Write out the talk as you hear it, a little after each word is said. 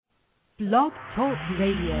Blog Talk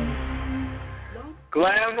Radio.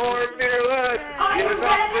 GLAM MORE fearless. Give us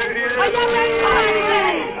up for you. Are you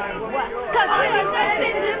ready? Because we are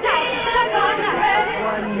ready to take.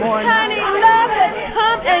 One more Honey, love has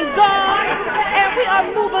come and gone, and we are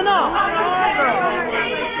moving on.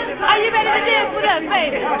 Are you ready to dance with us,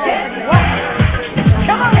 baby?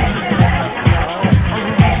 Come on.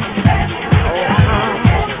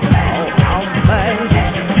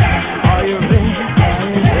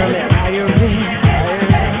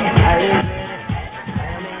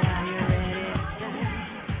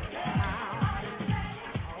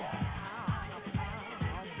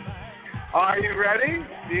 Are you ready?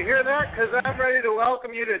 Do you hear that? Because I'm ready to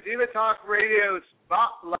welcome you to Diva Talk Radio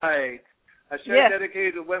Spotlight, a show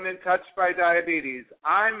dedicated to women touched by diabetes.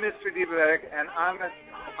 I'm Mr. Divabetic, and I'm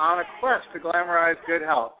on a quest to glamorize good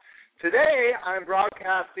health. Today, I'm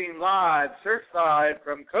broadcasting live, surfside,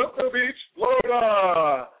 from Cocoa Beach,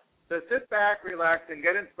 Florida. So sit back, relax, and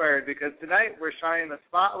get inspired, because tonight we're shining the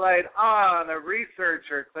spotlight on a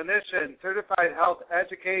researcher, clinician, certified health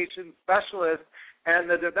education specialist, and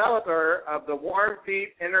the developer of the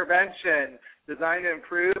WarmFeet Intervention, designed to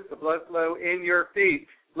improve the blood flow in your feet.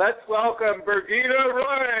 Let's welcome Birgitta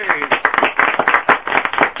I.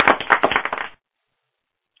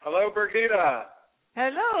 Hello, Birgitta.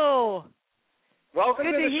 Hello. Welcome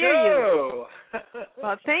Good to the hear show.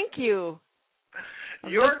 Well, thank you.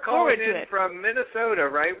 You're calling in from Minnesota,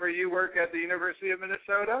 right, where you work at the University of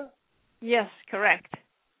Minnesota? Yes, correct.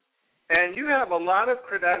 And you have a lot of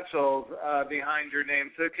credentials behind your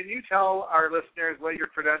name. So can you tell our listeners what your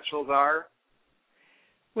credentials are?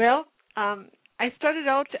 Well, I started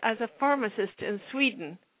out as a pharmacist in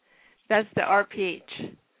Sweden. That's the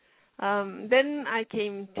RPH. Then I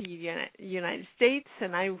came to the United States,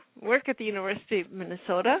 and I work at the University of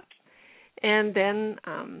Minnesota. And then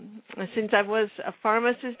since I was a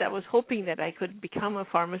pharmacist, I was hoping that I could become a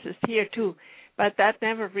pharmacist here, too. But that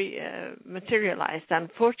never materialized,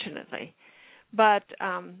 unfortunately. But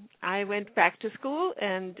I went back to school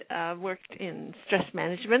and worked in stress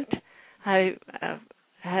management. I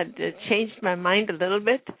had changed my mind a little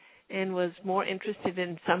bit and was more interested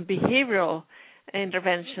in some behavioral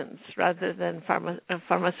interventions rather than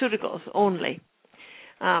pharmaceuticals only.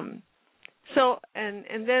 And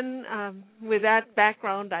then with that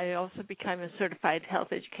background, I also became a certified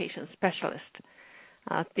health education specialist,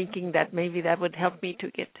 thinking that maybe that would help me to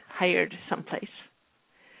get hired someplace.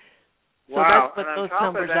 So wow. that's what and those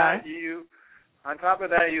numbers are. On top of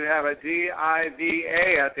that, you have a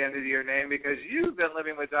DIVA at the end of your name because you've been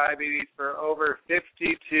living with diabetes for over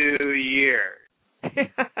 52 years.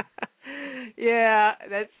 Yeah,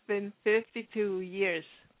 that's been 52 years.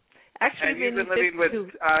 Actually, and you've been living with,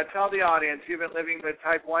 tell the audience, you've been living with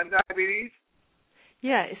type 1 diabetes?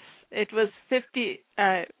 Yes, it was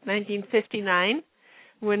 1959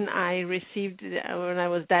 when I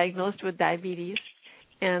was diagnosed with diabetes,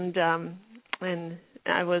 and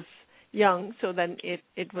I was young, so then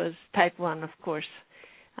it was type 1, of course,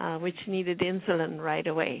 which needed insulin right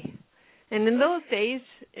away. And in those days,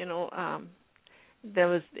 the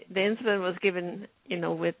insulin was given,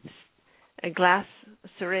 with a glass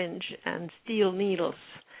syringe and steel needles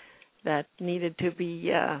that needed to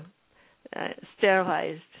be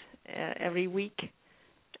sterilized every week,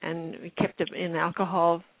 and we kept them in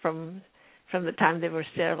alcohol from the time they were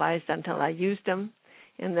sterilized until I used them,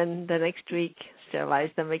 and then the next week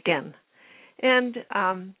sterilized them again. And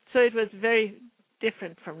so it was very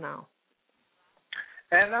different from now.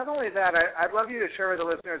 And not only that, I'd love you to share with the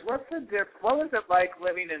listeners, what was it like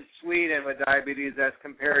living in Sweden with diabetes as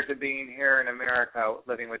compared to being here in America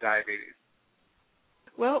living with diabetes?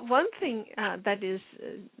 Well, one thing that is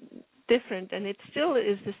different, and it still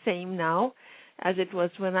is the same now as it was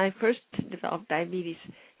when I first developed diabetes,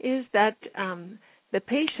 is that the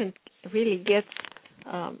patient really gets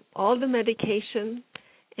all the medication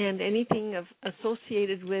and anything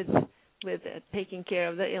associated with taking care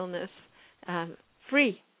of the illness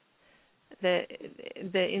free. The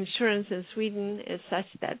insurance in Sweden is such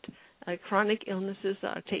that chronic illnesses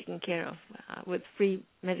are taken care of with free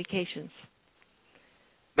medications.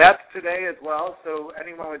 That's today as well. So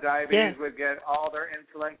anyone with diabetes would get all their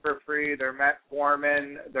insulin for free, their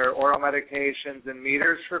metformin, their oral medications, and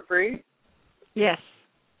meters for free? Yes,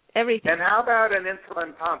 everything. And how about an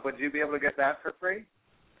insulin pump? Would you be able to get that for free?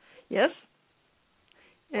 Yes.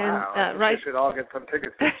 And, wow, right. We should all get some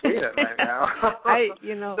tickets to Sweden right now.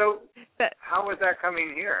 So how was that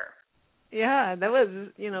coming here? Yeah, that was,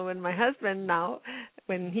 when my husband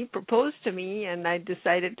when he proposed to me and I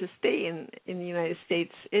decided to stay in the United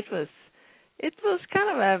States, it was kind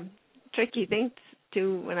of a tricky thing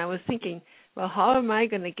to when I was thinking, well, how am I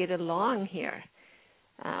going to get along here?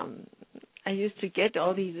 I used to get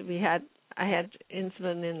all these. I had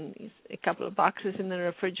insulin in a couple of boxes in the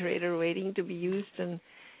refrigerator waiting to be used, and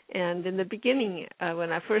in the beginning,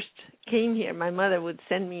 when I first came here, my mother would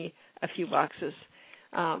send me a few boxes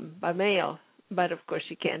by mail, but of course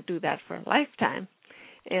you can't do that for a lifetime.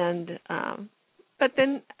 And but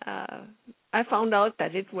then I found out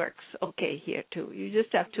that it works okay here too. You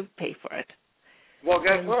just have to pay for it. Well,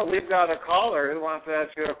 guess what? We've got a caller who wants to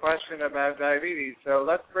ask you a question about diabetes. So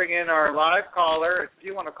let's bring in our live caller. If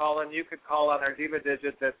you want to call in, you could call on our Diva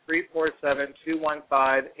digits at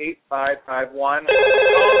 347-215-8551.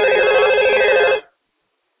 Caller, you're on the air.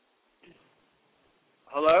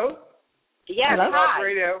 Hello? Yes, Hello? hi.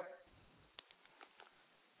 Radio.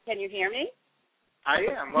 Can you hear me? I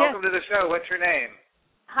am. Welcome to the show. What's your name?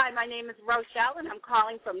 Hi, my name is Rochelle, and I'm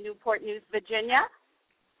calling from Newport News, Virginia.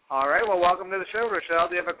 All right. Well, welcome to the show, Rochelle.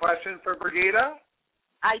 Do you have a question for Birgitta?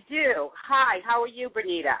 I do. Hi, how are you,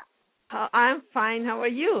 Birgitta? I'm fine. How are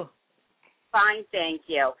you? Fine, thank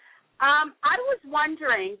you. I was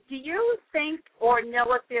wondering, do you think or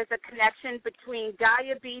know if there's a connection between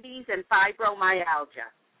diabetes and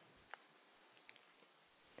fibromyalgia?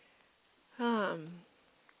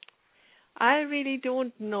 I really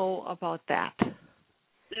don't know about that.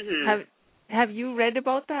 Mm-hmm. Have you read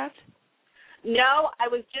about that? No, I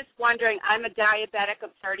was just wondering. I'm a diabetic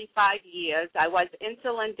of 35 years. I was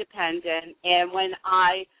insulin dependent, and when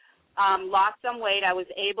I lost some weight, I was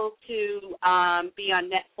able to be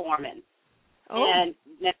on metformin. And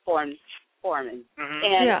metformin. Mm-hmm.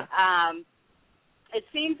 And it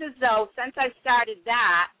seems as though since I started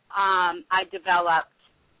that, I developed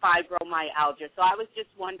fibromyalgia. So I was just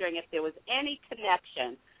wondering if there was any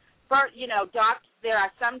connection. There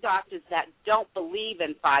are some doctors that don't believe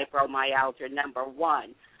in fibromyalgia, number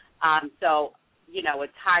one. So,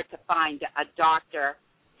 it's hard to find a doctor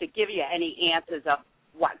to give you any answers of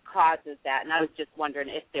what causes that. And I was just wondering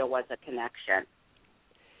if there was a connection.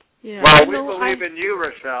 Yeah. Well, we believe in you,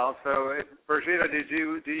 Rochelle. So, Birgitta,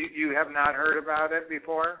 you have not heard about it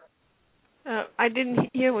before? I didn't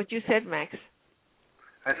hear what you said, Max.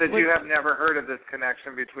 I said you have never heard of this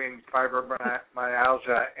connection between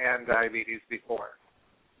fibromyalgia and diabetes before.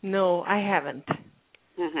 No, I haven't.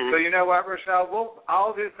 Mm-hmm. So you know what, Rochelle?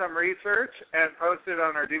 I'll do some research and post it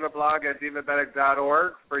on our Diva blog at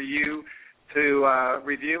divabetic.org for you to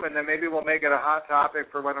review, and then maybe we'll make it a hot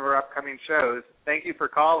topic for one of our upcoming shows. Thank you for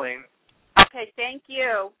calling. Okay, thank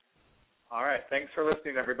you. All right, thanks for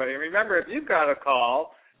listening, everybody. And remember, if you've got a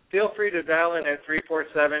call, feel free to dial in at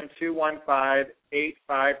 347-215-8551.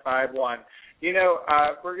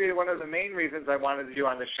 Birgitta, one of the main reasons I wanted you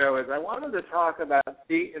on the show is I wanted to talk about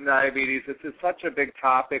feet and diabetes. This is such a big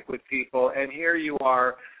topic with people, and here you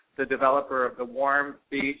are, the developer of the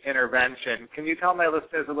WarmFeet Intervention. Can you tell my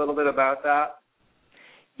listeners a little bit about that?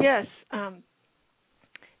 Yes.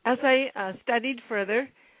 As I studied further,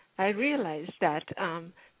 I realized that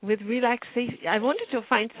with relaxation, I wanted to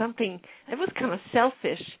find something. I was kind of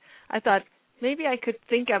selfish. I thought maybe I could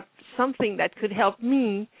think of something that could help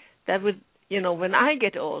me that would, when I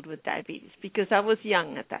get old with diabetes, because I was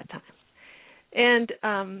young at that time. And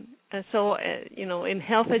so, in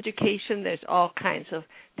health education, there's all kinds of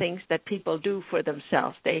things that people do for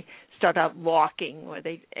themselves. They start out walking or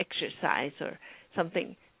they exercise or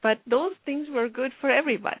something. But those things were good for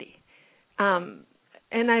everybody.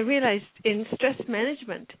 And I realized in stress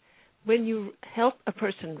management, when you help a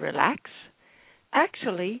person relax,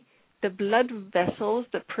 actually the blood vessels,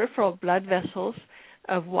 the peripheral blood vessels,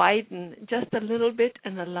 widen just a little bit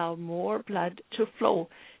and allow more blood to flow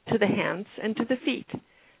to the hands and to the feet.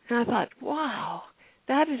 And I thought, wow,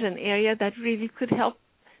 that is an area that really could help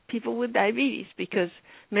people with diabetes, because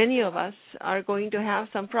many of us are going to have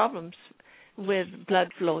some problems with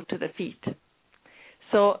blood flow to the feet.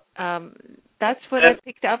 So that's what I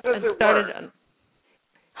picked up and started on.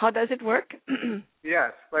 How does it work?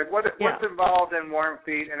 Yes. What's involved in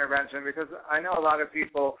WarmFeet Intervention? Because I know a lot of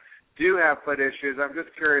people do have foot issues. I'm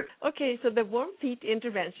just curious. Okay, so the WarmFeet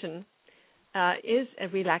Intervention is a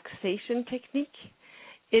relaxation technique.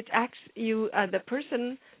 It the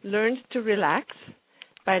person learns to relax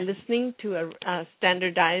by listening to a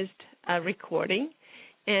standardized recording,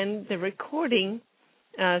 and the recording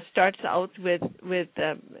starts out with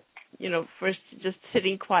first just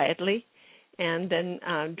sitting quietly, and then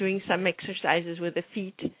doing some exercises with the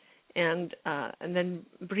feet, and then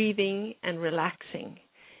breathing and relaxing,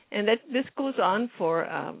 and this goes on for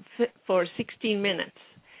 16 minutes.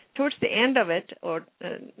 Towards the end of it, or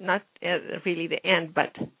not really the end,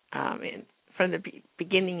 but from the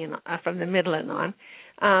beginning and from the middle and on,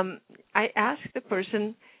 I ask the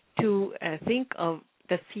person to think of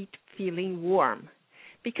the feet feeling warm,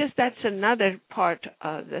 because that's another part,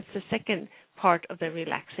 that's the second part of the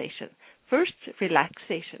relaxation. First,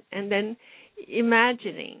 relaxation, and then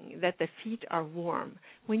imagining that the feet are warm.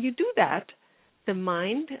 When you do that, the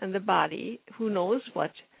mind and the body, who knows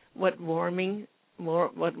what warm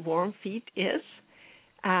feet is,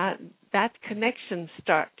 that connection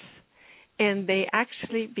starts, and they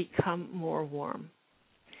actually become more warm.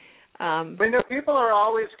 People are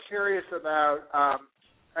always curious about,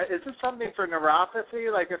 is this something for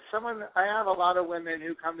neuropathy? Like I have a lot of women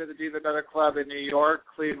who come to the Divabetic Club in New York,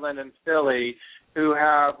 Cleveland, and Philly who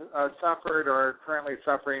have suffered or are currently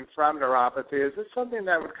suffering from neuropathy. Is this something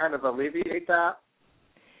that would kind of alleviate that?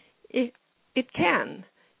 It can.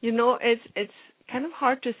 It's kind of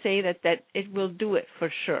hard to say that it will do it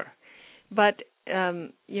for sure. But,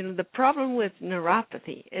 the problem with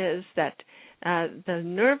neuropathy is that the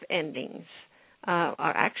nerve endings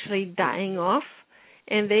are actually dying off,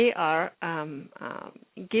 and they are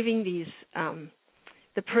giving these,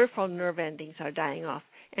 the peripheral nerve endings are dying off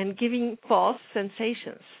and giving false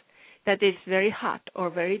sensations that it's very hot or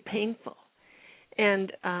very painful.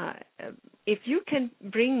 And if you can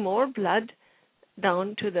bring more blood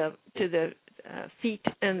down to the feet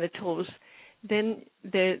and the toes, then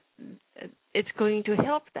it's going to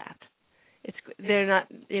help that. They're not,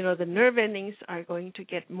 the nerve endings are going to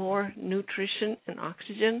get more nutrition and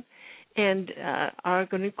oxygen, and are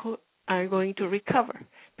going to recover,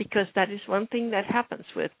 because that is one thing that happens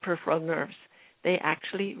with peripheral nerves. They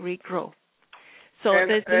actually regrow. So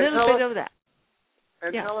there's a little bit of that.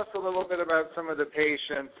 And tell us a little bit about some of the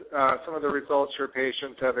patients, some of the results your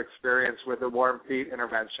patients have experienced with the WarmFeet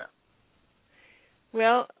intervention.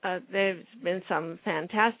 Well, there's been some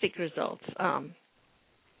fantastic results.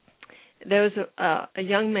 There was a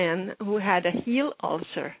young man who had a heel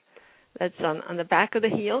ulcer that's on the back of the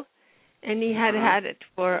heel, and he had it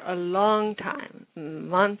for a long time,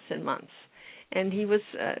 months and months. And he was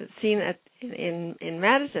seen in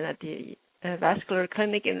Madison at the vascular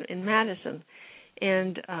clinic in Madison,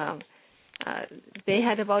 and they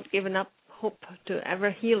had about given up hope to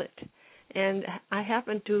ever heal it. And I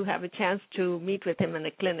happened to have a chance to meet with him in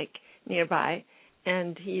a clinic nearby,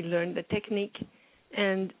 and he learned the technique.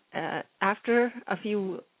 And after a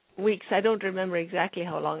few weeks, I don't remember exactly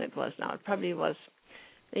how long it was now. It probably was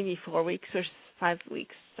maybe 4 weeks or 5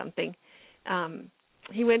 weeks, something.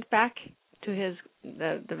 He went back to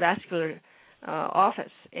the vascular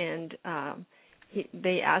office, and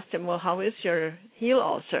they asked him, well, how is your heel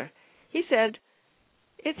ulcer? He said,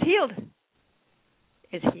 it's healed.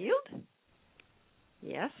 It's healed?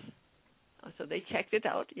 Yes. So they checked it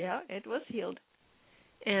out. Yeah, it was healed.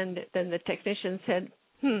 And then the technician said,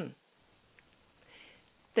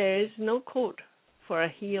 there is no code for a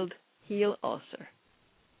healed heel ulcer.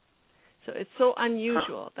 So it's so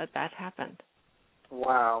unusual that happened.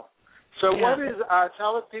 Wow. So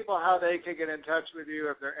tell people how they can get in touch with you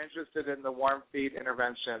if they're interested in the WarmFeet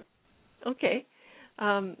intervention. Okay.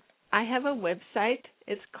 I have a website.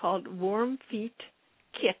 It's called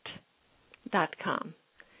WarmFeetKit.com.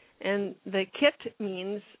 And the kit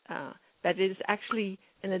means that it is actually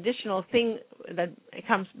an additional thing that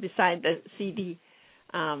comes beside the CD.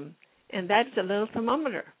 And that's a little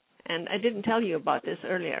thermometer. And I didn't tell you about this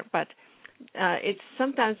earlier, but it's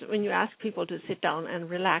sometimes when you ask people to sit down and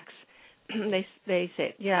relax, they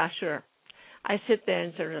say, yeah, sure. I sit there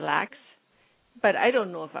and say relax, but I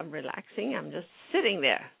don't know if I'm relaxing. I'm just sitting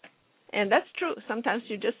there. And that's true. Sometimes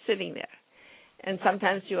you're just sitting there, and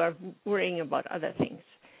sometimes you are worrying about other things.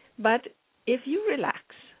 But if you relax,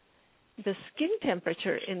 the skin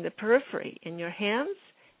temperature in the periphery, in your hands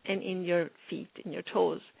and in your feet, in your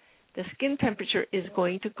toes, the skin temperature is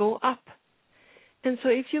going to go up. And so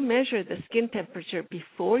if you measure the skin temperature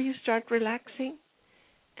before you start relaxing,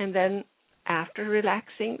 and then after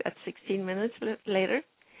relaxing, that's 16 minutes later,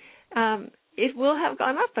 it will have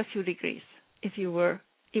gone up a few degrees if you were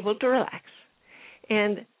able to relax.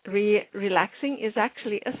 And relaxing is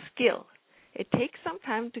actually a skill. It takes some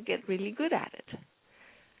time to get really good at it.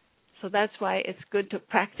 So that's why it's good to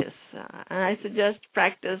practice. And I suggest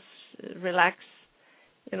relax,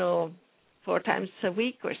 4 times a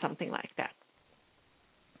week or something like that.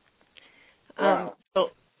 Wow.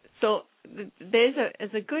 So there's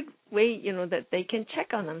a good way, that they can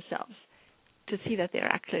check on themselves to see that they're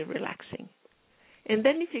actually relaxing. And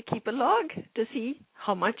then if you keep a log to see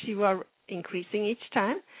how much you are increasing each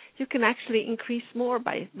time, you can actually increase more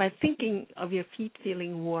by thinking of your feet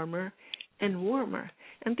feeling warmer and warmer.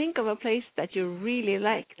 And think of a place that you really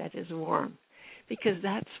like that is warm, because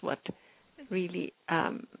that's what really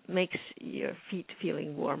makes your feet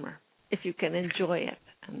feeling warmer, if you can enjoy it.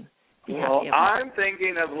 and be well, happy about it. I'm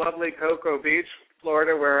thinking of lovely Cocoa Beach,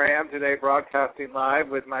 Florida, where I am today broadcasting live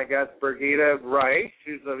with my guest Birgitta I,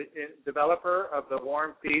 who's the developer of the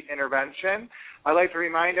WarmFeet Intervention. I'd like to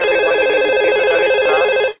remind everyone to visit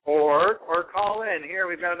divabetic.org or call in. Here,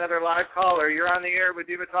 we've got another live caller. You're on the air with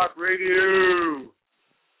Diva Talk Radio.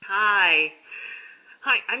 Hi,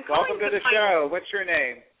 I'm calling Welcome to the show. What's your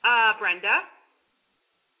name? Brenda.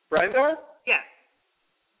 Brenda? Yes.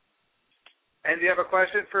 And do you have a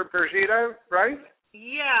question for Birgitta, right?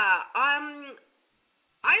 Yeah.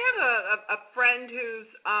 I have a friend who's,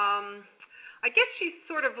 I guess she's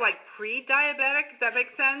sort of like pre-diabetic, if that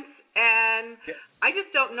makes sense. And yeah. I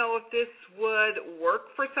just don't know if this would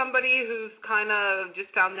work for somebody who's kind of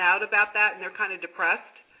just found out about that and they're kind of depressed.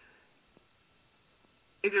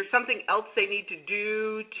 Is there something else they need to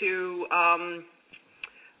do to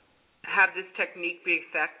have this technique be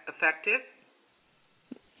effective?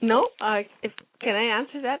 No, can I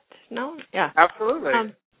answer that? No, yeah,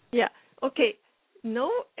 absolutely. Yeah, okay.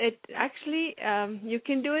 No, it actually you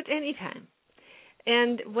can do it anytime.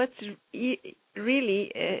 And what's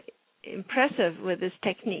really impressive with this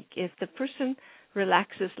technique is the person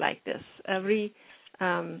relaxes like this every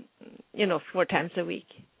 4 times a week.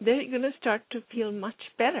 They're going to start to feel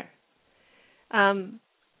much better.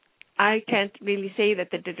 I can't really say that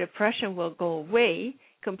the depression will go away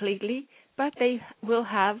completely, but they will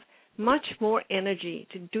have much more energy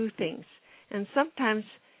to do things. And sometimes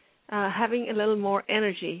having a little more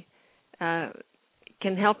energy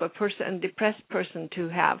can help a depressed person to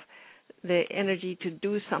have the energy to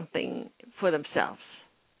do something for themselves.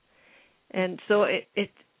 And so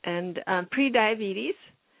pre-diabetes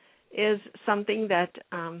is something that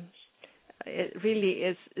it really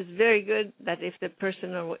is very good that if the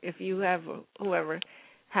person or if you have whoever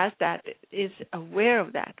has that is aware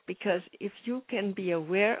of that, because if you can be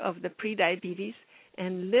aware of the pre-diabetes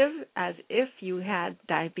and live as if you had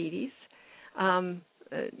diabetes,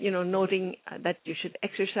 noting that you should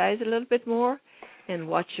exercise a little bit more and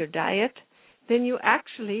watch your diet, then you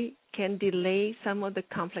actually can delay some of the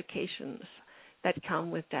complications that come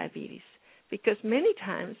with diabetes. Because many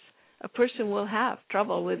times a person will have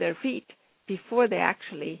trouble with their feet before they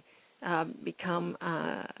actually become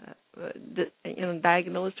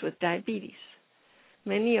diagnosed with diabetes.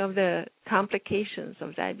 Many of the complications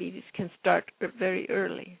of diabetes can start very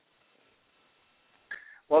early.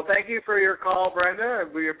 Well, thank you for your call, Brenda.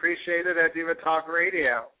 We appreciate it at Diva Talk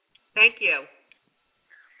Radio. Thank you.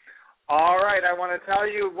 All right, I want to tell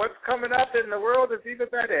you what's coming up in the world of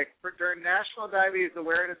Divabetic during National Diabetes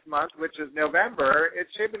Awareness Month, which is November.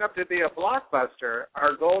 It's shaping up to be a blockbuster.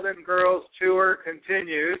 Our Golden Girls Tour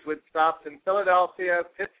continues with stops in Philadelphia,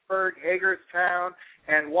 Pittsburgh, Hagerstown,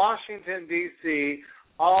 and Washington, D.C.,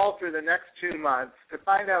 all through the next 2 months. To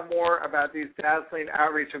find out more about these dazzling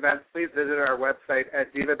outreach events, please visit our website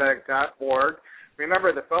at divabetic.org.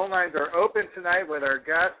 Remember, the phone lines are open tonight with our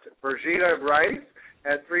guest, Birgitta I,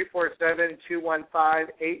 at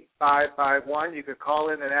 347-215-8551. You could call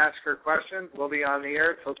in and ask her questions. We'll be on the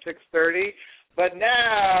air till 6:30. But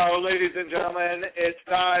now, ladies and gentlemen, it's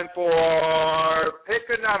time for Pick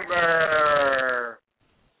a Number.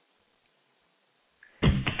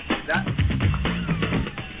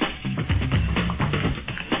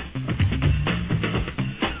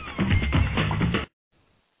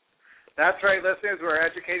 That's right, listeners. We're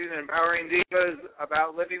educating and empowering divas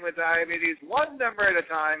about living with diabetes one number at a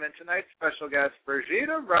time. And tonight's special guest,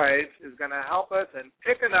 Birgitta I, is going to help us and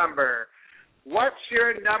pick a number. What's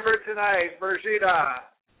your number tonight, Birgitta?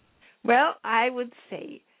 Well, I would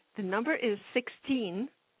say the number is 16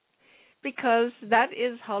 because that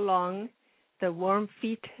is how long the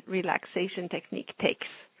WarmFeet relaxation technique takes.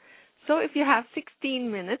 So if you have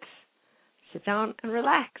 16 minutes, sit down and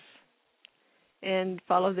relax. And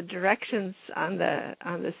follow the directions on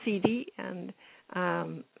the CD, and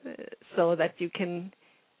so that you can,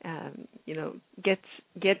 get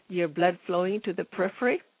your blood flowing to the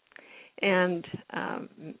periphery, and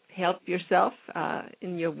help yourself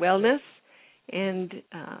in your wellness, and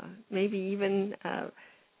maybe even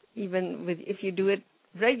with if you do it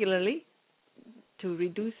regularly, to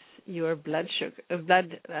reduce your blood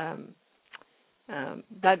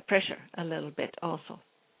pressure a little bit also.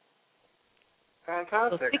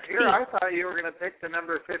 Fantastic. Here, I thought you were going to pick the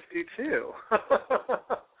number 52.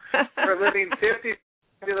 For living 50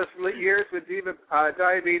 fabulous years with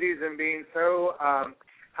diabetes and being so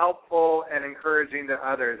helpful and encouraging to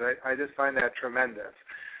others. I just find that tremendous.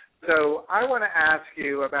 So I want to ask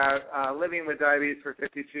you about living with diabetes for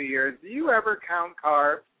 52 years. Do you ever count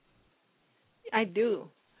carbs? I do.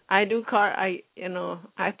 I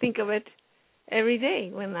think of it every day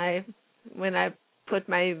when I put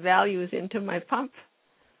my values into my pump.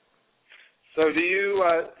 So do you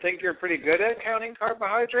think you're pretty good at counting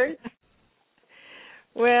carbohydrates?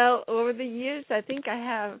 Well, over the years, I think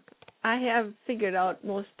I have figured out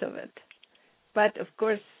most of it. But of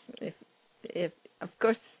course,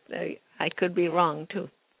 I could be wrong too.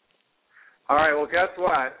 All right. Well, guess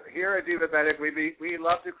what? Here at Divabetic, we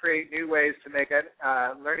love to create new ways to make it,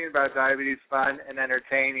 learning about diabetes fun and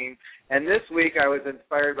entertaining. And this week, I was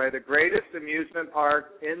inspired by the greatest amusement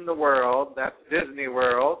park in the world, that's Disney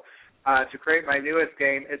World, to create my newest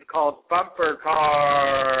game. It's called Bumper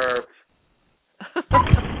Carbs.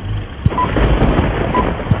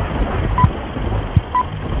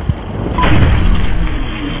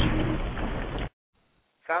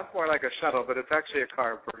 Sounds more like a shuttle, but it's actually a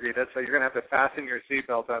car, Birgitta, so you're going to have to fasten your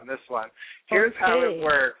seatbelt on this one. Here's how it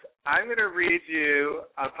works. I'm going to read you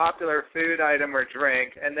a popular food item or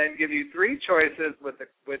drink and then give you three choices with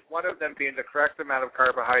one of them being the correct amount of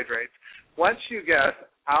carbohydrates. Once you guess,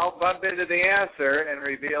 I'll bump into the answer and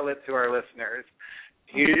reveal it to our listeners.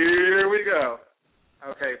 Here we go.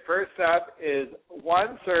 Okay, first up is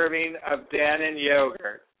 1 serving of Dannon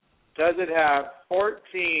yogurt. Does it have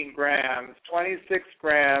 14 grams, 26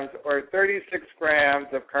 grams, or 36 grams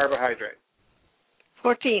of carbohydrates?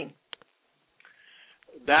 14.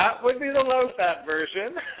 That would be the low-fat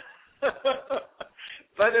version.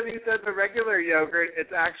 But if you said the regular yogurt,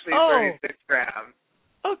 it's actually 36 grams.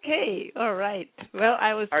 Okay, all right. Well,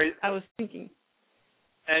 I was thinking.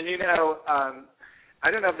 And you know, I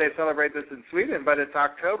don't know if they celebrate this in Sweden, but it's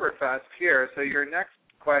Oktoberfest here. So your next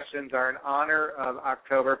questions are in honor of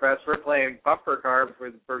Oktoberfest. We're playing Bumper Carbs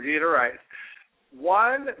with Birgitta I.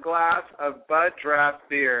 1 glass of Bud Draft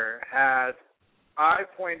beer has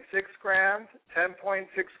 5.6 grams, 10.6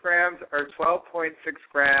 grams, or 12.6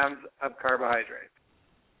 grams of carbohydrates.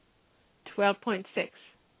 12.6.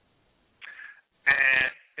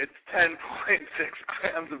 It's 10.6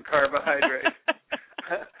 grams of carbohydrates.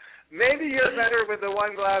 Maybe you're better with the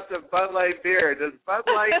 1 glass of Bud Light beer. Does Bud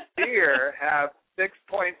Light beer have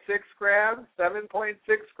 6.6 grams, 7.6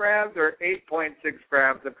 grams, or 8.6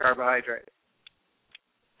 grams of carbohydrates?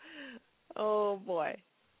 Oh, boy.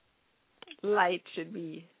 Light should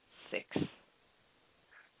be 6.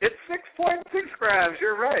 It's 6.6 grams.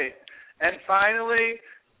 You're right. And finally,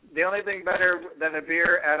 the only thing better than a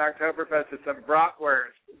beer at Oktoberfest is some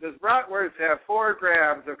bratwurst. Does bratwurst have 4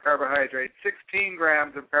 grams of carbohydrates, 16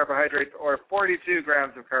 grams of carbohydrates, or 42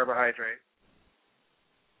 grams of carbohydrates?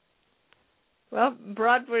 Well,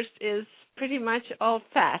 bratwurst is pretty much all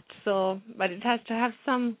fat, but it has to have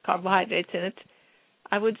some carbohydrates in it.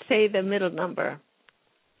 I would say the middle number.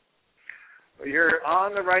 Well, you're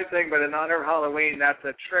on the right thing, but in honor of Halloween, that's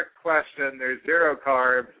a trick question. There's 0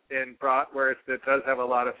 carbs in bratwurst. It does have a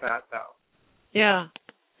lot of fat, though. Yeah.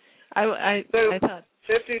 I thought.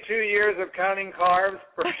 52 years of counting carbs,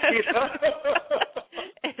 Birgitta.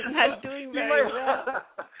 And not doing very well.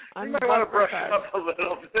 You might want to brush up a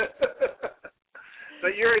little bit.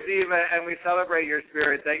 But you're a diva, and we celebrate your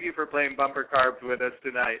spirit. Thank you for playing Bumper Carbs with us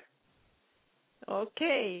tonight.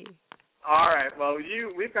 Okay. All right. Well,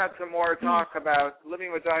 we've got some more talk about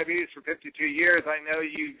living with diabetes for 52 years. I know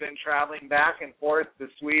you've been traveling back and forth to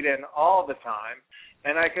Sweden all the time,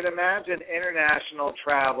 and I could imagine international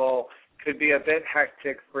travel could be a bit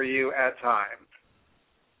hectic for you at times.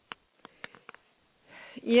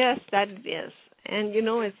 Yes, that it is. And,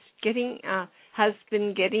 it's has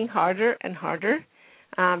been getting harder and harder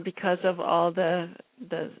because of all the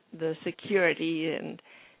security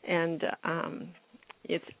and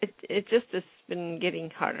it just has been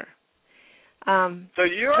getting harder. So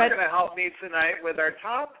you are going to help me tonight with our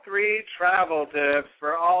top 3 travel tips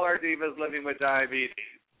for all our divas living with diabetes.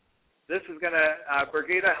 This is going to,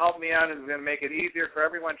 Birgitta help me out, and is going to make it easier for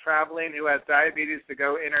everyone traveling who has diabetes to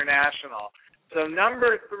go international. So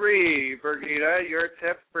number 3, Birgitta, your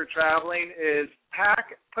tip for traveling is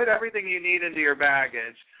put everything you need into your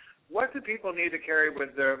baggage. What do people need to carry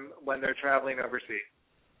with them when they're traveling overseas?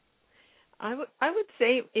 I would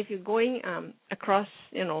say if you're going across,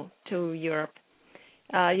 to Europe,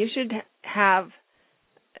 you should have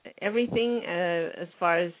everything as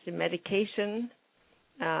far as the medication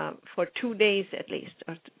for 2 days at least,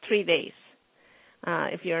 or 3 days.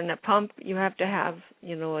 If you're in a pump, you have to have,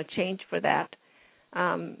 a change for that.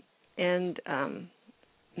 And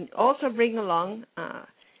also bring along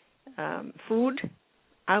food.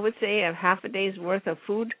 I would say a half a day's worth of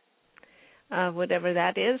food, whatever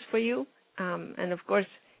that is for you. And, of course,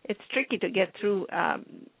 it's tricky to get through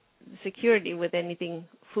security with anything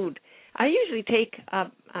food. I usually take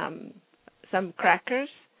some crackers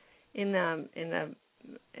in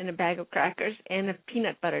a bag of crackers and a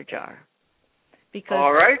peanut butter jar. Because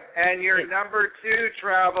all right. And your number 2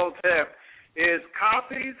 travel tip is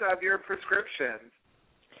copies of your prescriptions.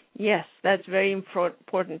 Yes, that's very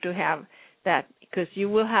important to have that, because you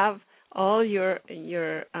will have all your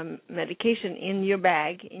medication in your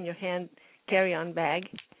bag, in your hand carry-on bag,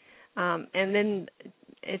 and then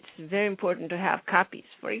it's very important to have copies.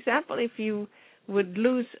 For example, if you would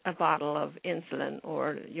lose a bottle of insulin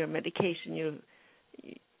or your medication, you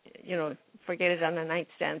know, forget it on a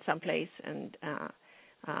nightstand someplace, and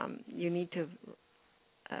you need to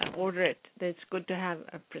order it. It's good to have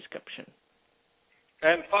a prescription.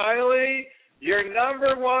 And finally, your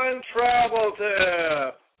number 1 travel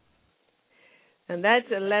tip. And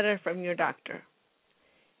that's a letter from your doctor.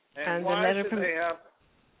 And why should they have?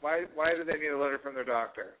 Why do they need a letter from their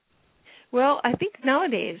doctor? Well, I think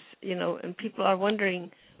nowadays, you know, and people are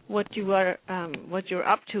wondering what you're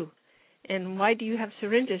up to, and why do you have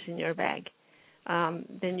syringes in your bag?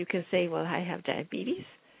 Then you can say, well, I have diabetes,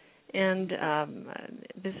 and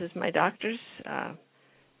this is my doctor's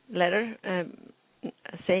letter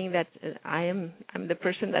saying that I'm the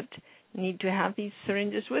person that need to have these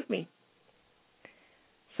syringes with me.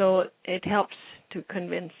 So it helps to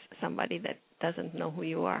convince somebody that doesn't know who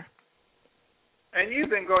you are. And you've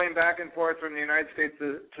been going back and forth from the United States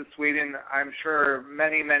to Sweden, I'm sure,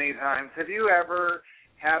 many, many times. Have you ever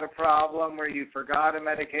had a problem where you forgot a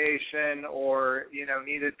medication or, you know,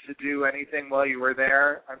 needed to do anything while you were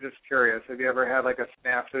there? I'm just curious. Have you ever had like a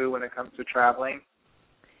snafu when it comes to traveling?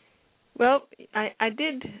 Well, I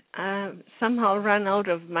did somehow run out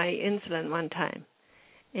of my insulin one time.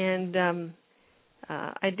 And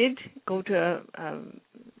I did go to a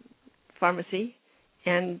pharmacy,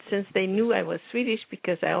 and since they knew I was Swedish,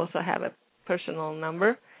 because I also have a personal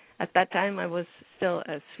number, at that time I was still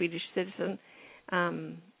a Swedish citizen,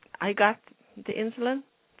 I got the insulin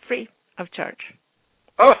free of charge.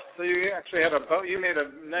 Oh, so you actually had you made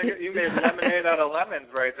lemonade out of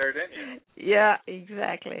lemons right there, didn't you? Yeah,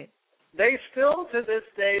 exactly. They still, to this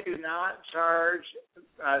day, do not charge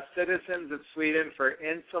citizens of Sweden for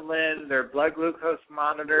insulin, their blood glucose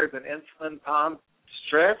monitors, and insulin pump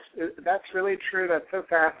strips. That's really true. That's so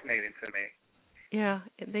fascinating to me. Yeah,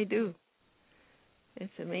 they do.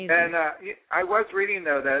 It's amazing. And I was reading,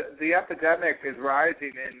 though, that the epidemic is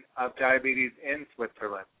rising of diabetes in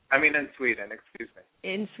Switzerland. I mean, in Sweden, excuse me.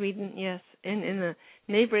 In Sweden, yes. And in the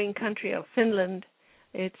neighboring country of Finland,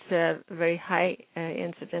 it's a very high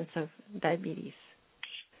incidence of diabetes.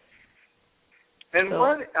 And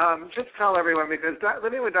just tell everyone, because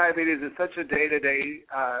living with diabetes is such a day-to-day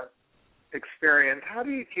experience, how do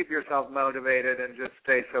you keep yourself motivated and just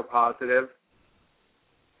stay so positive?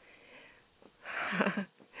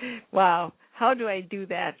 Wow, how do I do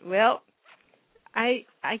that? Well, I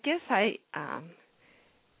guess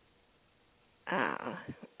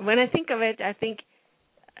when I think of it, I think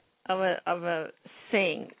of a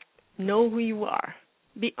saying: know who you are,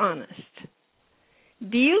 be honest,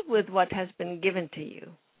 deal with what has been given to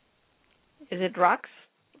you. Is it rocks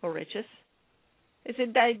or riches? Is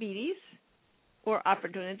it diabetes or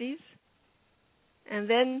opportunities? And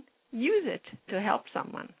then use it to help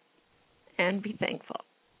someone and be thankful.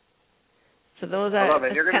 So those are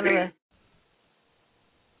kind of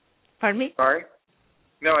Pardon me? Sorry?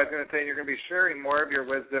 No, I was going to say you're going to be sharing more of your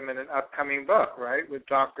wisdom in an upcoming book, right, with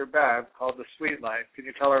Dr. Bev called The Sweet Life. Can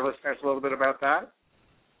you tell our listeners a little bit about that?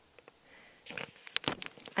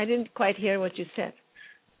 I didn't quite hear what you said.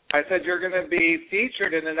 I said you're going to be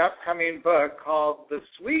featured in an upcoming book called The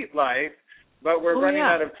Sweet Life, but we're running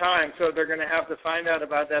out of time, so they're going to have to find out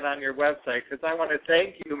about that on your website, because I want to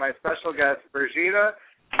thank you, my special guest, Birgitta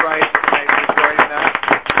I, tonight for joining us.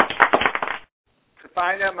 To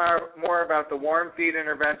find out more about the WarmFeet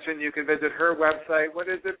intervention, you can visit her website. What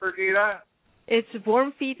is it, Birgitta? It's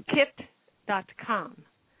WarmFeetKit.com.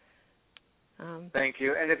 Thank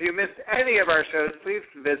you. And if you missed any of our shows, please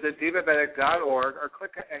visit Divabetic.org or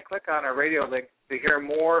click on our radio link to hear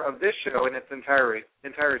more of this show in its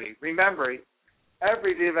entirety. Remember,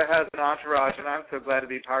 every diva has an entourage, and I'm so glad to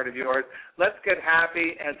be part of yours. Let's get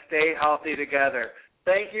happy and stay healthy together.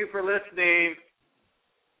 Thank you for listening.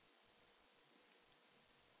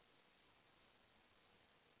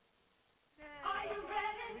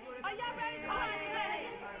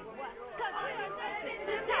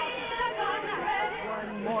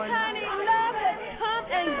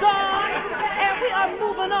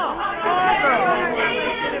 Moving on.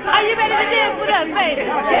 Are you ready to dance with us, baby?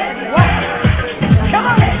 Come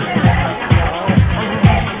on.